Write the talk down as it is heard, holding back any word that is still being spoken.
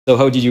So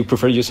how did you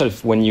prepare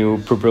yourself when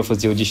you prepare for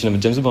the audition of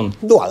James Bond?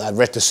 Well, I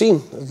read the scene.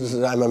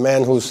 I'm a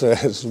man who's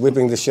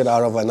whipping the shit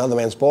out of another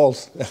man's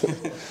balls.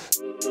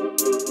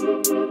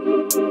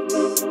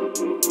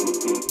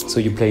 So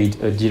you played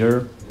a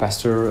dealer,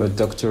 pastor, a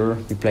doctor,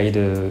 you played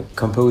a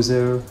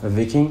composer, a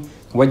Viking.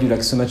 What do you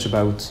like so much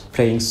about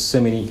playing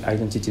so many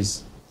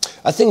identities?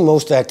 I think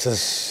most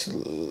actors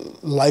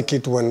like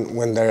it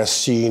when they're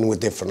seen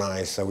with different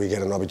eyes, so we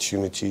get an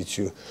opportunity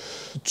to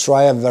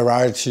try a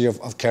variety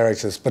of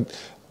characters. But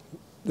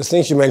the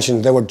things you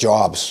mentioned, they were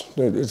jobs.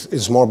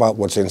 It's more about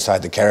what's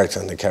inside the character,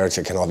 and the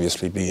character can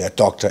obviously be a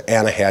doctor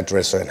and a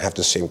hairdresser and have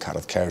the same kind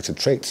of character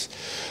traits.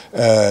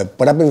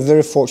 But I've been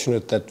very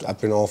fortunate that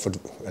I've been offered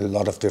a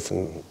lot of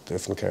different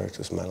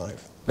characters in my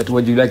life. But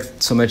what do you like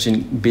so much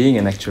in being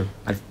an actor?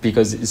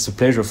 Because it's a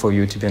pleasure for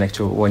you to be an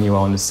actor when you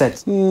are on the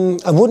set.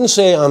 I wouldn't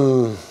say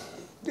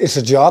it's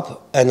a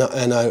job, and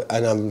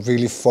I'm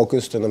really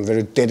focused and I'm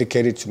very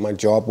dedicated to my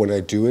job when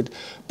I do it.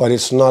 But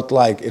it's not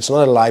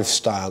a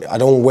lifestyle. I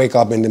don't wake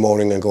up in the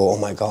morning and go, oh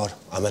my God,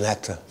 I'm an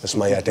actor. That's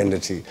my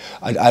identity.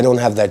 I don't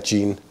have that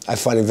gene. I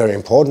find it very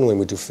important when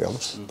we do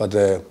films. But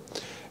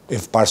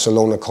if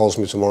Barcelona calls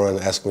me tomorrow and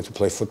asks me to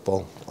play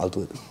football, I'll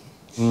do it.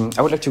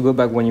 I would like to go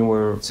back when you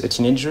were a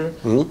teenager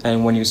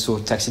and when you saw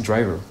Taxi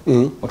Driver.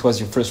 What was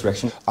your first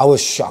reaction? I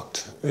was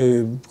shocked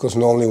because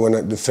normally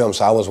when the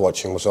films I was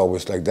watching was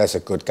always like, that's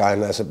a good guy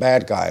and that's a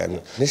bad guy. And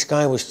this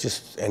guy was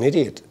just an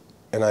idiot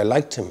and I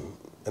liked him.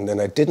 And then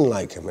I didn't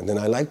like him and then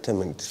I liked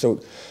him. And so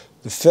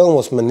the film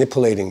was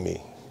manipulating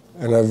me.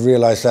 And I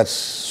realized that's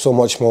so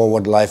much more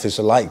what life is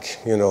like,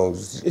 you know.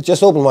 It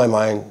just opened my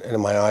mind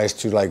and my eyes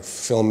to like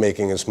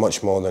filmmaking is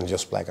much more than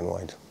just black and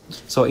white.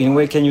 So in a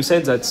way, can you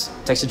say that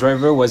Taxi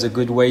Driver was a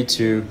good way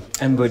to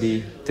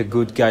embody the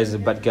good guys, the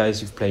bad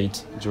guys you've played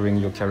during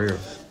your career?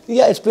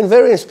 Yeah, it's been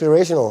very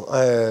inspirational.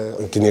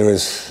 De Niro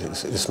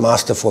is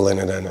masterful in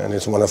it, and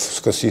it's one of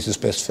Scorsese's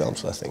best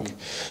films, I think.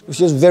 It was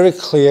just very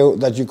clear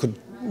that you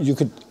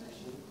could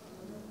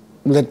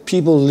let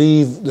people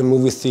leave the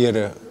movie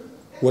theater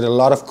with a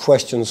lot of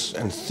questions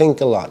and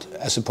think a lot,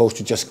 as opposed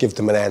to just give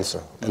them an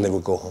answer and they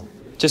would go home.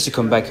 Just to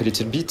come back a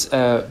little bit,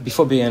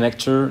 before being an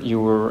actor, you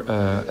were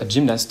a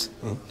gymnast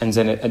and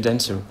then a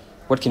dancer.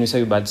 What can you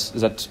say about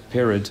that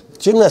period?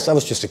 Gymnast, I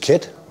was just a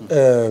kid,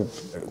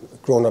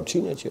 grown-up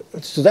teenager.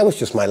 So that was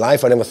just my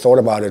life. I never thought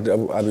about it.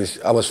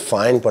 I was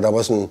fine, but I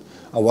wasn't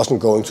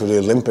going to the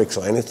Olympics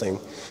or anything.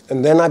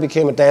 And then I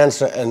became a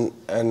dancer, and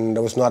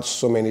there was not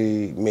so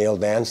many male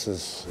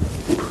dancers.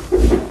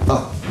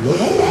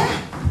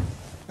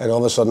 And all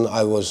of a sudden,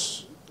 I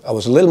was a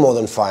little more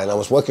than fine. I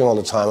was working all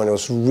the time and it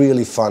was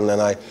really fun,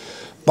 and I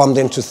bumped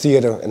into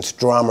theater and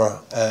drama,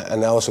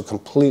 and that was a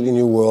completely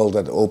new world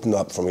that opened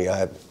up for me I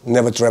had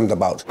never dreamt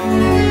about.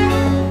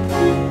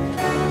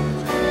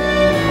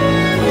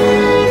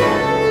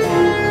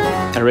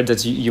 I read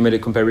that you made a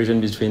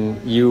comparison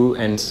between you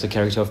and the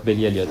character of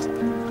Billy Elliot.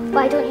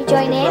 Why don't you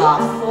join in?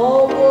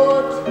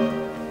 Forward.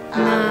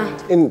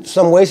 In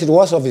some ways it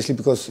was, obviously,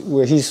 because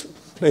he's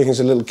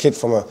a little kid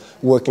from a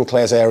working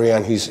class area,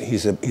 and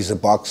he's a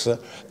boxer.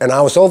 And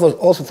I was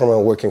also from a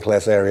working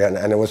class area,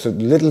 and it was a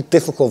little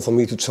difficult for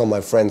me to tell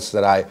my friends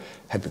that I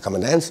had become a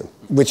dancer,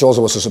 which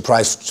also was a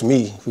surprise to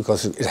me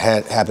because it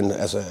had happened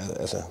as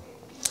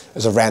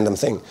a random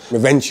thing.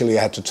 Eventually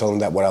I had to tell them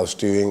that what I was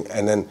doing,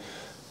 and then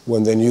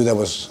when they knew there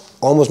was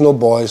almost no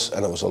boys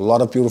and there was a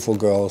lot of beautiful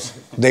girls,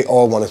 they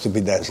all wanted to be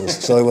dancers,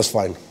 so it was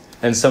fine.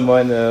 And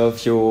someone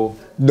of your...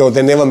 No,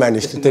 they never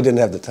managed it. They didn't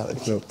have the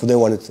talent, no, but they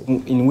wanted to.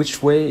 In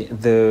which way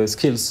the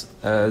skills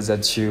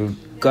that you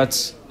got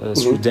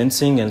through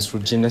dancing and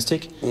through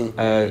gymnastics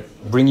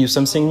bring you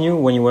something new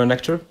when you were an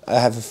actor? I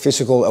have a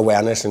physical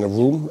awareness in a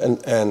room,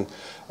 and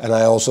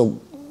I also,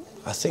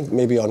 I think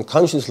maybe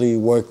unconsciously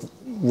work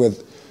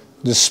with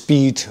the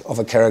speed of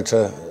a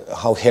character,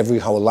 how heavy,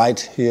 how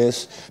light he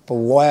is. But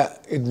where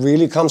it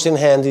really comes in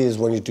handy is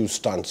when you do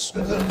stunts.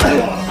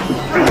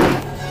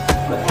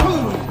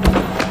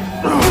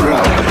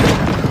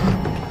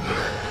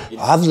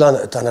 I've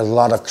done a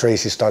lot of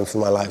crazy stunts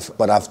in my life,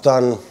 but I've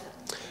done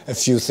a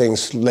few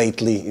things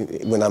lately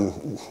when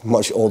I'm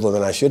much older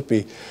than I should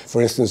be.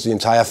 For instance, the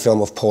entire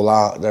film of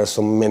Polar, there are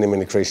so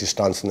many crazy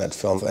stunts in that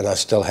film, and I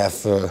still have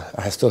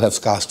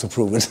scars to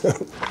prove it.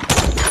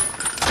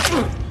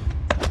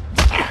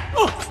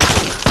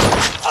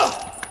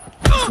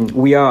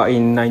 We are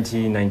in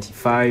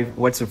 1995.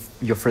 What's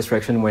your first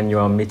reaction when you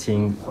are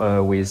meeting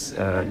with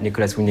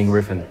Nicolas Winding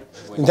Refn?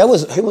 That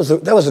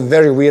was a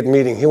very weird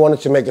meeting. He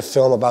wanted to make a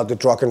film about the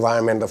drug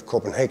environment of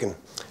Copenhagen.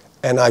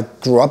 And I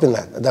grew up in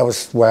that. That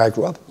was where I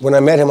grew up. When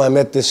I met him, I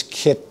met this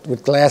kid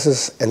with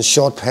glasses and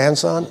short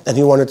pants on, and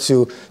he wanted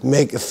to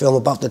make a film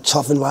about the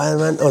tough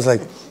environment. I was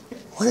like,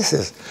 what is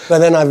this? But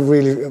then I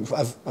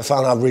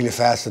found out really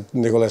fast that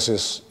Nicolas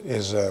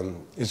is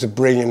a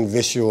brilliant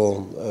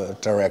visual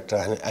director,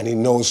 and he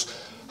knows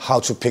how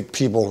to pick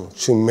people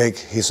to make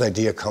his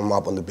idea come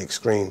up on the big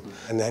screen.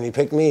 And then he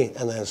picked me,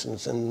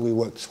 and we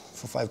worked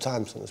for 5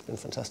 times, and it's been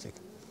fantastic.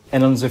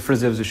 And on the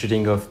first day of the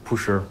shooting of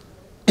Pusher,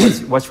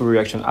 what's your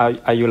reaction?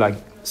 Are you like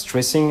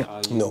stressing?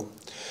 No.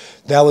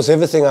 That was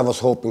everything I was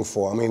hoping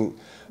for. I mean,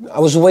 I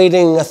was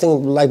waiting, I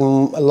think, like a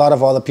lot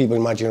of other people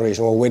in my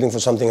generation, were waiting for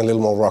something a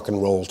little more rock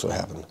and roll to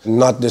happen.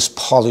 Not this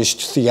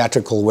polished,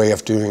 theatrical way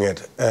of doing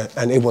it.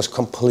 And it was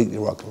completely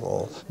rock and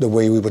roll. The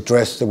way we were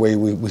dressed, the way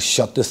we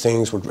shot the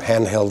things, with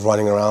handheld,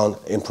 running around,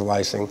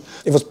 improvising.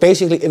 It was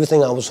basically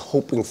everything I was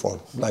hoping for.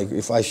 Like,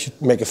 if I should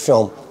make a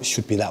film, it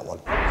should be that one.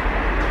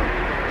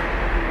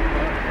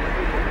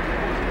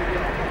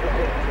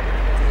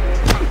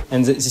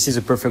 And this is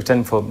a perfect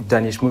time for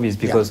Danish movies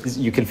because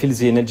you can feel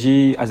the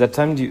energy at that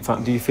time. Do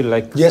you feel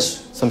like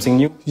something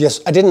new? Yes,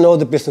 I didn't know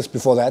the business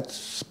before that,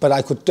 but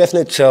I could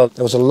definitely tell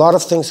there was a lot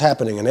of things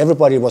happening and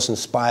everybody was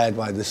inspired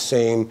by the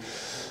same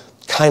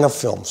kind of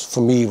films.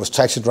 For me, it was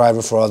Taxi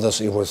Driver. For others,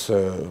 it was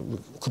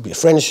could be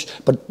French,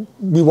 but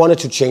we wanted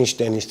to change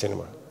Danish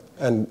cinema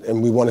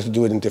and we wanted to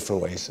do it in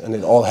different ways, and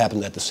it all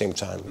happened at the same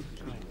time.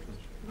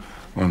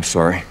 Well, I'm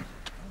sorry.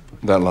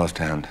 That last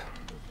hand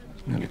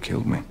nearly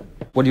killed me.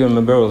 What do you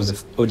remember of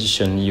the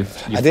audition?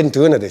 I didn't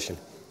do an audition.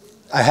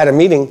 I had a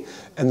meeting,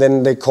 and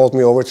then they called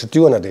me over to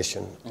do an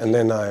audition. And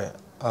then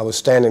I was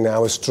standing there, I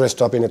was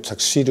dressed up in a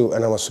tuxedo,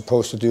 and I was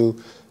supposed to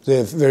do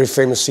the very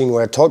famous scene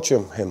where I torture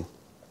him.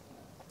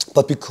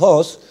 But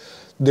because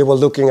they were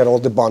looking at all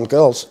the Bond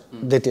girls,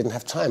 they didn't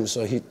have time.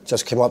 So he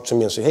just came up to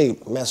me and said, "Hey,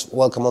 Mads,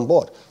 welcome on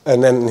board."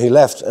 And then he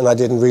left, and I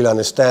didn't really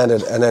understand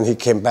it. And then he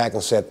came back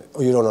and said,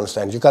 "Oh, you don't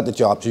understand. You got the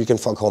job, so you can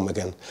fuck home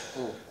again."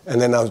 And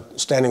then I was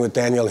standing with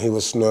Daniel, he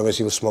was nervous,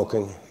 he was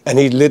smoking. And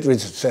he literally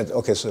said,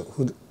 "Okay, so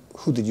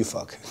who did you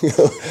fuck?"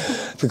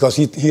 Because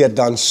he had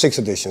done 6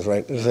 auditions,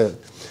 right?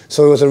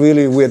 So it was a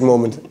really weird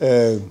moment.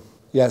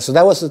 So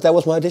that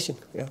was my audition,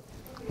 yeah.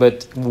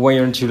 But why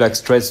aren't you like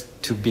stressed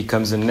to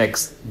become the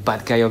next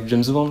bad guy of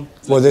James Bond?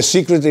 Well, the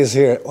secret is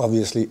here,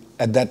 obviously.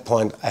 At that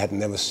point, I had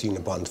never seen a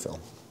Bond film.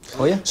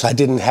 Oh, yeah? So I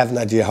didn't have an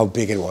idea how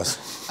big it was.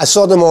 I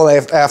saw them all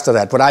after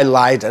that, but I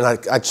lied and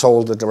I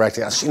told the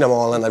director, I've seen them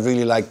all and I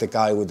really liked the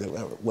guy with the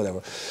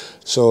whatever.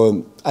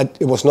 So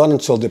it was not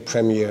until the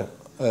premiere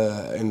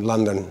in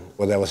London,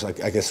 where there was,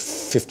 like, I guess,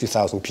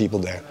 50,000 people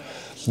there,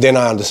 then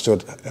I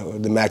understood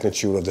the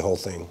magnitude of the whole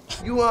thing.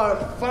 You are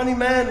a funny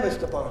man,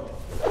 Mr. Bond.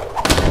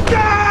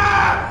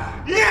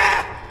 Ah!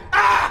 Yeah!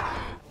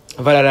 Ah!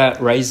 Valhalla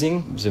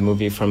Rising, the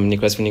movie from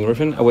Nicholas Winding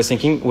Refn, I was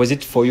thinking, was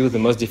it for you the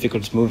most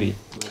difficult movie?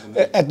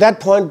 At that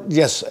point,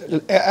 yes.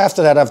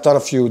 After that, I've done a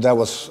few that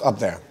was up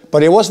there.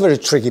 But it was very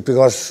tricky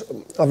because,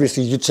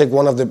 obviously, you take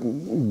one of the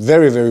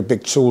very, very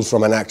big tools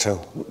from an actor,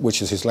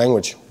 which is his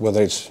language,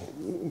 whether it's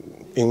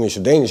English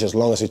or Danish, as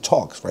long as he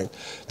talks, right?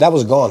 That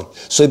was gone.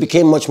 So it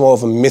became much more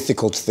of a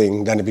mythical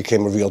thing than it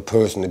became a real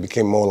person. It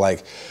became more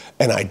like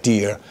an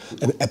idea,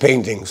 a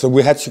painting. So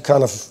we had to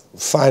kind of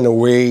find a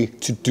way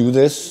to do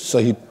this so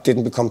he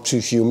didn't become too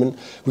human.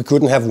 We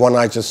couldn't have one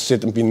eye just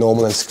sit and be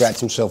normal and scratch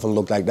himself and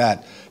look like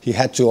that. He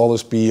had to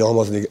always be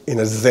almost in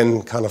a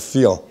Zen kind of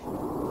feel.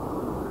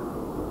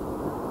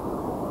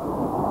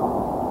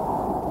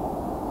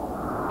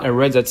 I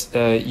read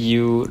that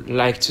you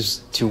like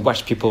to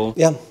watch people.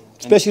 Yeah.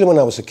 Especially when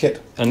I was a kid.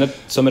 And not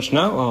so much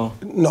now, or?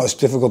 No, it's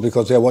difficult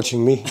because they're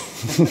watching me.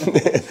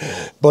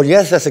 But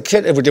yes, as a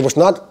kid, it was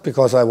not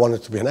because I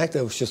wanted to be an actor.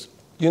 It was just,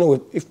 you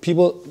know, if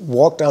people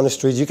walk down the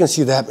street, you can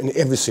see that in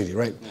every city,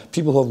 right?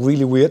 People who are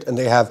really weird and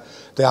they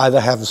either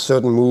have a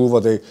certain move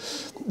or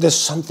there's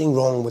something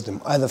wrong with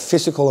them, either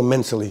physical or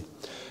mentally.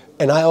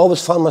 And I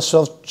always found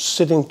myself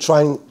sitting,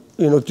 trying,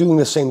 doing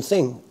the same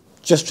thing,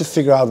 just to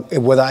figure out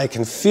whether I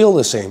can feel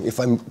the same. If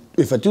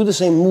I do the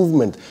same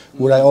movement,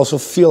 would I also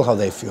feel how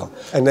they feel?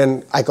 And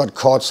then I got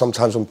caught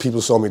sometimes when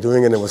people saw me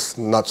doing it, and it was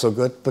not so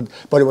good.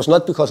 But it was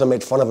not because I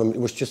made fun of him. I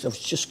was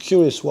just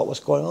curious what was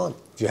going on.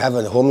 If you have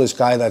a homeless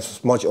guy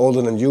that's much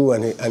older than you,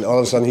 and all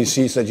of a sudden he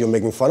sees that you're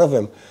making fun of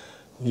him,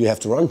 you have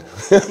to run.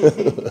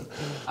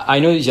 I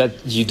know that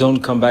you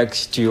don't come back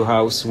to your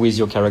house with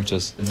your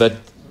characters, but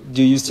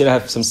do you still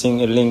have something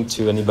linked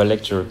to Hannibal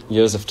Lecter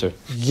years after?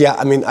 Yeah,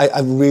 I mean, I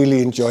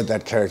really enjoyed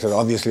that character.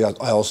 Obviously,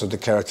 I also the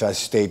character I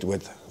stayed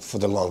with for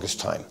the longest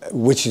time,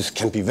 which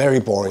can be very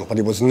boring, but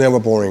it was never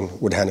boring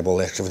with Hannibal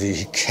Lecter.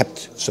 He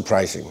kept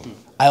surprising.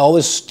 I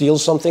always steal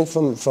something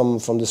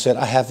from the set.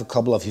 I have a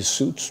couple of his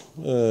suits,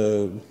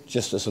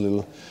 just as a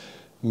little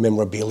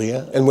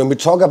memorabilia. And when we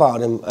talk about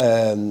him,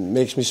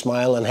 makes me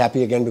smile and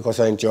happy again because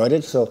I enjoyed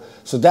it. So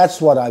that's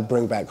what I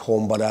bring back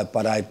home, but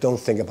I don't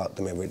think about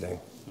them every day.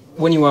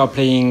 When you are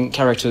playing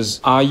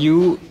characters, are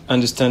you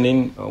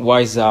understanding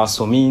why they are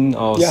so mean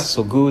or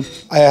so good?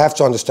 I have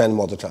to understand them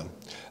all the time.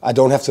 I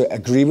don't have to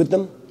agree with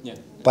them,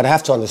 but I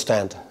have to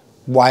understand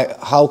why.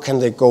 How can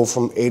they go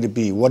from A to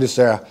B? What is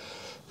their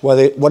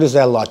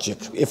logic?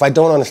 If I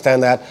don't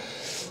understand that,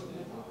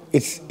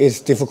 it's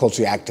difficult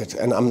to act it,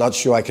 and I'm not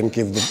sure I can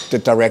give the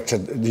director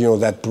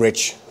that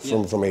bridge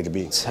from A to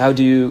B. How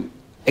do you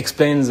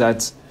explain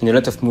that in a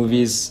lot of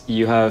movies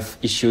you have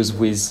issues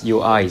with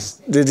your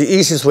eyes? The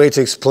easiest way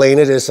to explain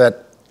it is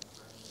that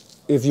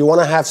if you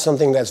want to have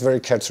something that's very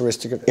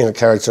characteristic in a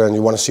character and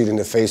you want to see it in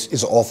the face,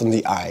 it's often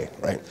the eye,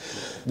 right?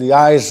 The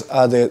eyes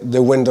are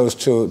the windows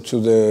to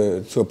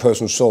a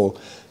person's soul.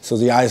 So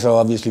the eyes are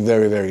obviously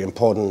very, very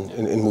important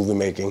in movie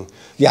making.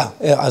 Yeah,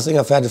 I think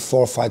I've had it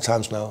 4 or 5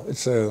 times now.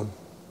 It's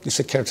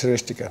a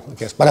characteristic, I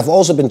guess. But I've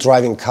also been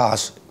driving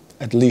cars,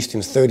 at least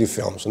in 30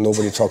 films, and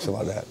nobody talks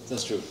about that.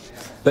 That's true.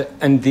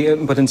 And the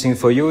important thing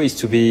for you is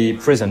to be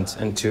present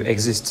and to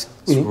exist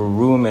through a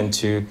room and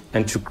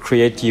to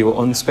create your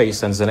own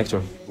space as an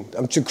actor.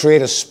 To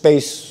create a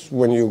space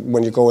when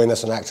you go in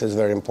as an actor is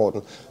very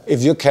important.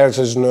 If your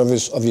character is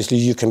nervous, obviously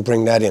you can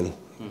bring that in.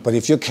 But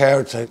if your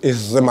character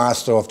is the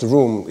master of the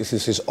room, this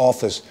is his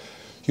office,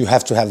 you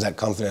have to have that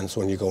confidence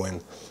when you go in.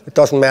 It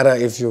doesn't matter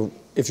if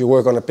you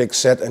work on a big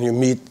set and you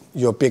meet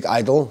your big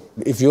idol.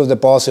 If you're the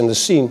boss in the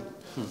scene,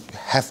 you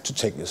have to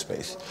take your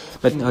space.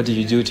 But how do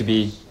you do to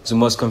be the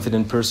most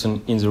confident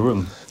person in the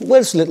room?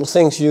 Well, it's little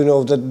things,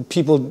 that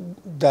people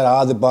that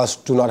are the boss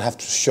do not have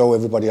to show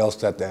everybody else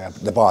that they're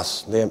the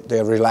boss.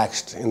 They're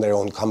relaxed in their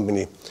own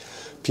company.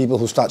 People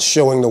who start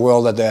showing the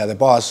world that they're the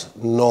boss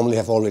normally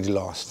have already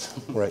lost,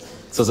 right?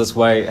 So that's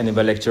why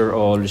Hannibal Lecter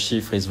or Le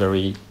Chiffre is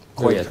very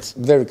quiet.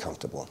 Very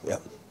comfortable, yeah.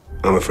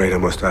 I'm afraid I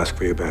must ask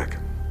for you back.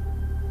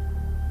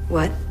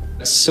 What?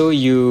 So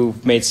you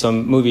made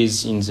some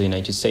movies in the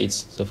United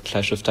States, the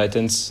Clash of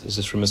Titans,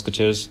 The Three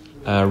Musketeers,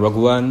 Rogue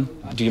One.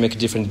 Do you make a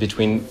difference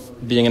between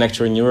being an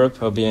actor in Europe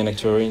or being an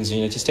actor in the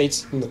United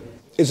States? No.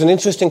 It's an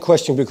interesting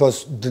question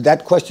because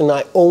that question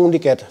I only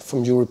get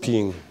from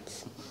Europeans.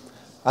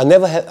 I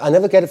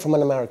never get it from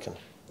an American.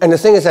 And the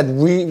thing is that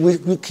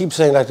we keep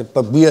saying that,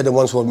 but we are the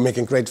ones who are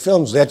making great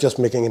films. They're just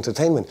making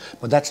entertainment.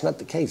 But that's not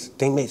the case.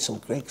 They made some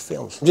great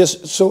films.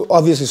 Just so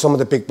obviously some of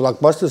the big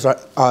blockbusters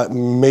are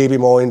maybe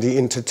more in the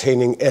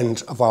entertaining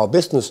end of our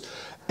business.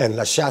 And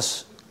La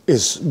Chasse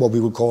is what we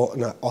would call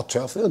an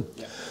auteur film.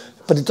 Yeah.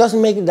 But it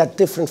doesn't make it that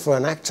different for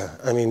an actor.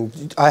 I mean,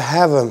 I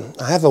have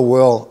a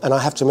world, and I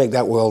have to make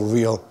that world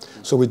real.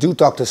 So we do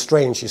Doctor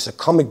Strange. It's a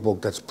comic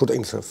book that's put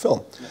into a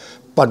film. Yeah.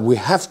 But we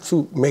have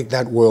to make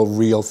that world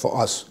real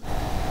for us.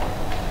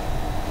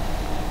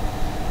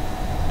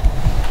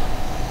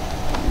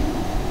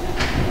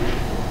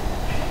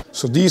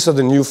 So these are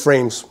the new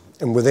frames,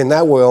 and within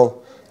that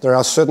world, there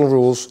are certain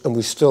rules, and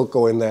we still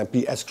go in there,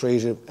 be as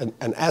creative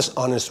and as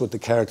honest with the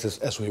characters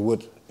as we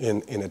would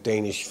in a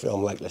Danish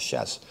film like La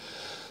Chasse.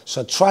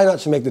 So try not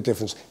to make the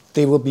difference.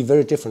 They will be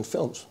very different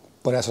films,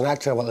 but as an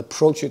actor, I will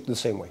approach it the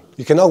same way.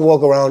 You cannot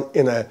walk around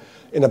in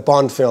a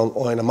Bond film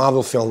or in a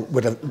Marvel film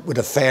with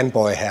a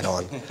fanboy hat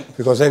on,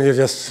 because then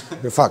you're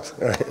fucked.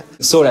 Right?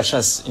 So La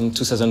Chasse in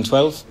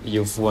 2012,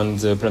 you've won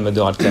the Palme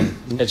d'Or at Cannes.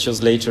 8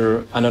 years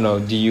later, I don't know,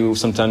 do you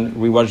sometimes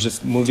rewatch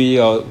the movie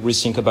or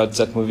rethink about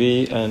that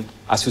movie and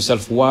ask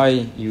yourself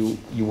why you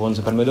won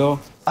the Palme d'Or?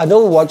 I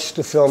don't watch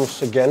the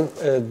films again.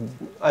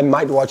 I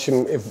might watch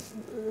them if,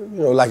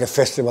 like a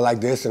festival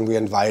like this, and we're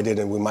invited,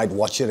 and we might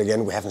watch it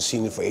again. We haven't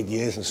seen it for 8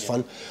 years, and it's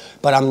fun.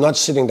 But I'm not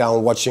sitting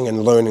down watching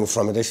and learning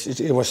from it.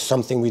 It was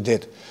something we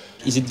did.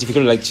 Is it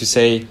difficult, to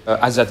say,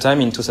 at that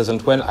time in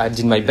 2012, I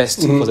did my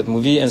best for that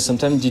movie, and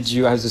sometimes did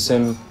you have the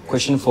same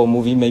question for a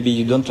movie maybe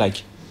you don't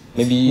like?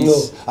 Maybe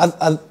no,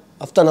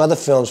 I've done other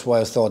films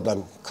where I thought,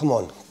 come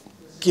on,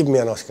 give me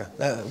an Oscar.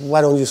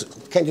 Why don't you?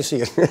 Can't you see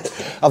it?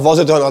 I've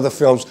also done other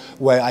films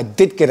where I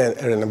did get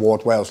an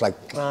award where I was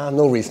like,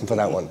 no reason for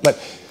that one. But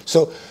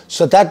so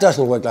that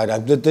doesn't work like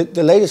that.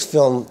 The latest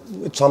film,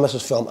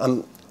 Thomas's film,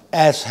 I'm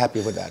as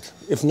happy with that,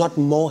 if not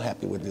more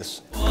happy with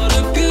this. What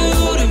a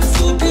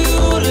beautiful,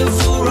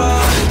 beautiful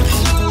ride.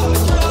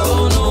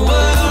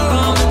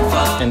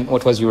 And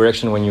what was your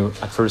reaction when you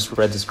at first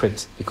read the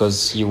script?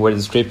 Because you read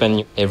the script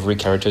and every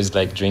character is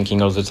like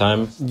drinking all the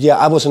time. Yeah,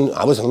 I was in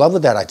love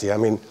with that idea. I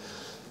mean,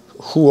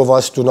 who of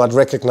us do not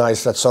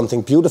recognize that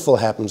something beautiful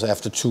happens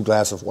after 2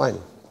 glasses of wine?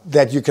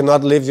 That you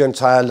cannot live your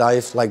entire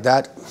life like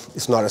that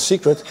is not a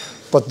secret,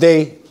 but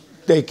they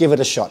give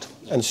it a shot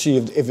and see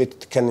if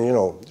it can,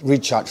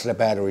 recharge their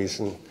batteries,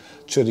 and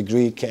to a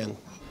degree it can.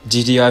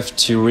 Did you have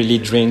to really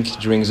drink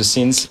during the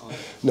scenes?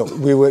 No,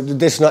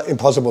 this is not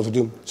impossible to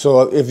do.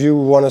 So if you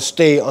want to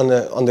stay on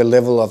the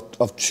level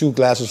of 2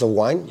 glasses of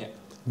wine,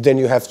 then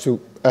you have to,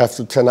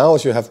 after 10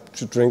 hours, you have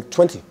to drink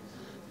 20.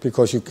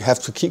 Because you have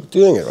to keep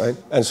doing it, right?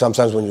 And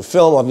sometimes when you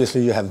film,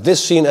 obviously you have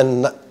this scene,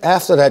 and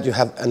after that you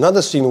have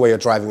another scene where you're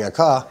driving a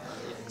car.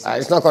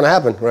 It's not going to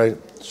happen, right?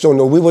 So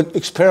no, we were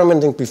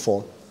experimenting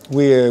before.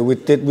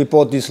 We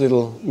bought these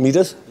little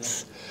meters,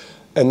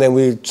 and then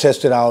we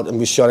tested out and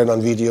we shot it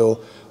on video.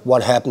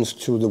 What happens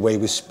to the way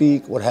we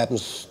speak? What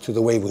happens to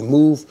the way we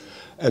move?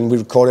 And we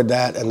recorded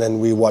that, and then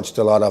we watched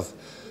a lot of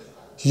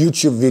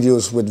YouTube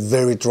videos with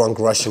very drunk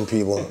Russian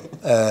people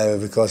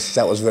because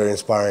that was very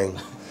inspiring.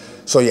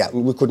 So yeah,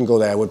 we couldn't go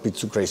there, it would be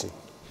too crazy.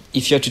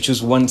 If you had to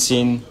choose one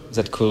scene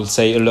that could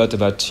say a lot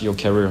about your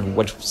career,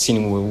 what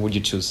scene would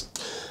you choose?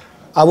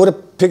 I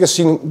would pick a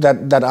scene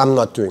that I'm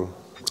not doing.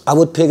 I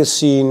would pick a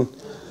scene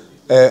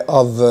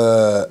of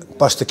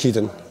Buster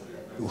Keaton,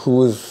 who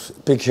was a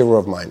big hero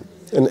of mine.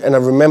 And I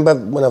remember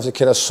when I was a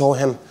kid, I saw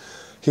him.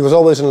 He was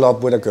always in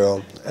love with a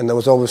girl, and there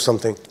was always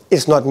something.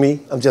 It's not me.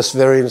 I'm just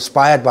very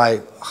inspired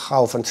by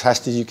how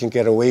fantastic you can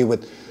get away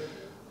with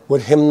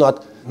him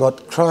not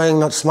crying,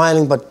 not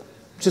smiling, but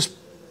just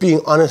being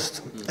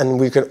honest, and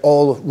we could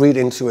all read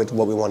into it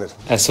what we wanted.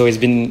 So it's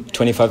been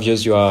 25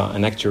 years you are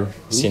an actor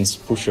since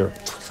Pusher.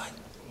 25.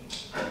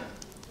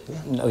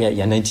 Oh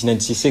yeah,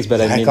 1996, but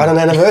I mean... I got an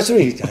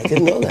anniversary. I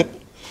didn't know that.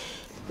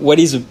 What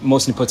is the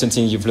most important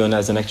thing you've learned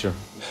as an actor?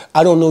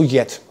 I don't know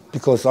yet,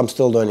 because I'm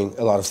still learning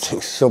a lot of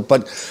things. So,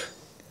 but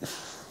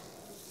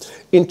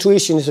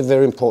intuition is a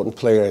very important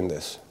player in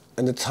this.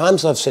 And the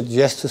times I've said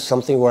yes to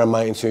something where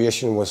my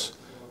intuition was,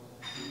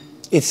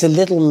 it's a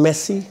little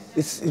messy.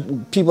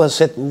 People have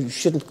said, you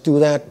shouldn't do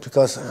that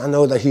because I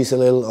know that he's a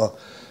little,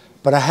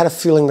 but I had a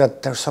feeling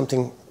that there's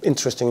something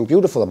interesting and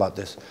beautiful about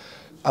this.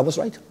 I was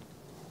right.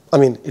 I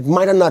mean, it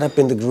might not have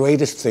been the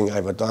greatest thing I've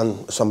ever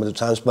done some of the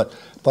times, but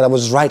I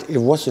was right. It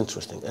was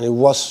interesting and it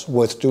was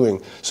worth doing.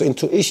 So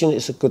intuition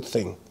is a good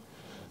thing.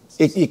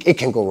 It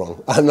can go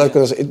wrong. I'm not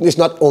going to say it's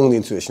not only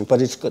intuition,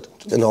 but it's good.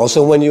 And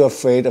also when you're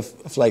afraid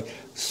of like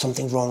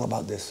something wrong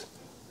about this,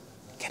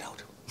 get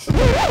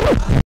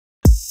out.